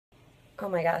Oh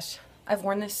my gosh. I've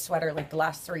worn this sweater like the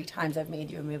last 3 times I've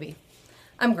made you a movie.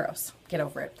 I'm gross. Get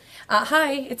over it.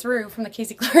 Hi, it's Rue from the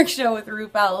Casey Clark Show with Rue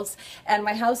Bells, and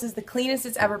my house is the cleanest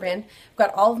it's ever been. I've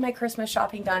got all of my Christmas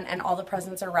shopping done and all the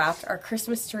presents are wrapped. Our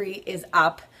Christmas tree is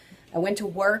up. I went to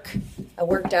work. I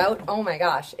worked out. Oh my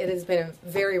gosh. It has been a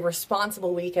very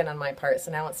responsible weekend on my part,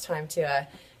 so now it's time to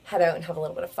head out and have a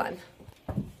little bit of fun.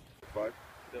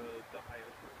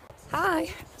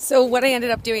 Hi. So what I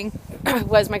ended up doing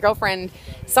was my girlfriend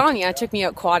Sonia took me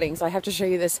out quadding, so I have to show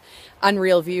you this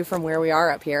unreal view from where we are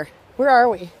up here. Where are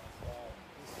we?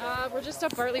 We're just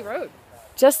up Bartley Road.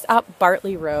 Just up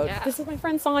Bartley Road. Yeah. This is my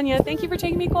friend Sonia. Thank you for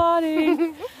taking me quadding.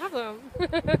 No problem.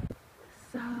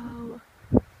 So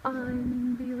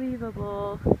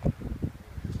unbelievable.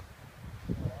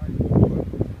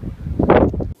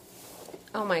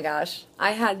 Oh my gosh.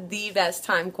 I had the best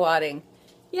time quadding.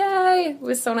 Yay! It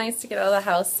was so nice to get out of the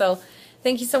house. So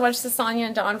thank you so much to Sonia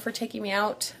and Dawn for taking me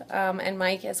out, and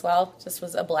Mike as well. Just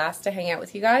was a blast to hang out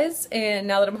with you guys. And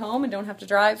now that I'm home and don't have to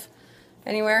drive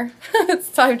anywhere, it's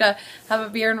time to have a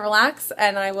beer and relax,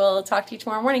 and I will talk to you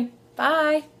tomorrow morning.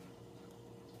 Bye!